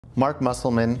Mark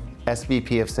Musselman,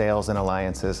 SVP of Sales and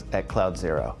Alliances at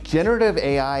CloudZero. Generative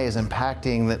AI is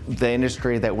impacting the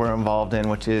industry that we're involved in,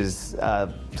 which is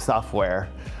software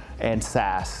and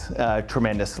SaaS,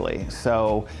 tremendously.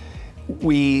 So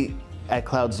we at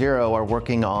CloudZero are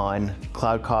working on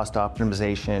cloud cost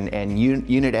optimization and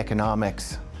unit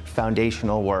economics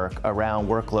foundational work around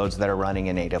workloads that are running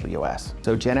in AWS.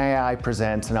 So GenAI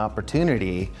presents an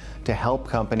opportunity to help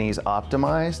companies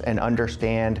optimize and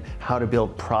understand how to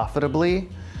build profitably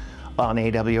on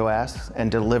AWS and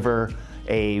deliver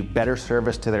a better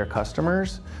service to their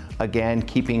customers, again,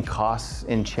 keeping costs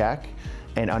in check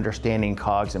and understanding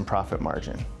COGS and profit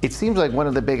margin. It seems like one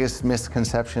of the biggest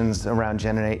misconceptions around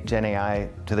Gen AI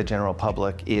to the general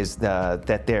public is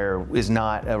that there is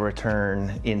not a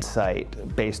return in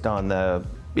sight based on the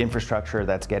infrastructure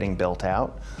that's getting built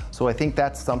out. So I think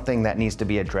that's something that needs to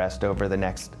be addressed over the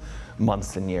next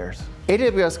months and years.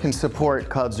 AWS can support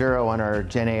CloudZero on our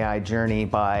Gen AI journey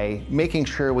by making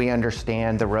sure we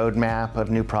understand the roadmap of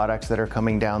new products that are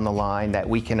coming down the line that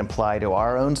we can apply to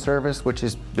our own service, which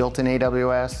is built in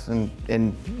AWS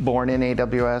and born in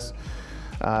AWS,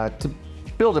 to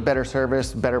build a better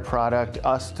service, better product,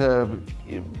 us to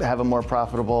have a more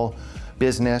profitable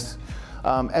business,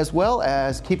 as well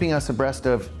as keeping us abreast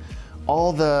of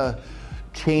all the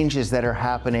changes that are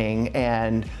happening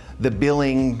and the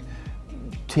billing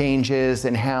changes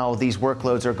and how these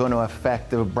workloads are going to affect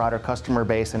the broader customer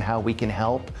base and how we can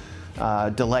help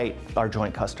delight our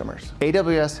joint customers.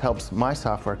 AWS helps my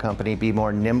software company be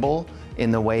more nimble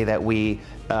in the way that we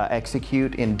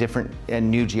execute in different and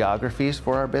new geographies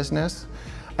for our business,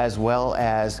 as well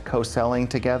as co-selling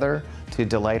together to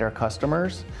delight our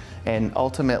customers and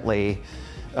ultimately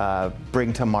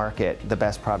bring to market the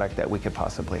best product that we could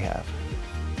possibly have.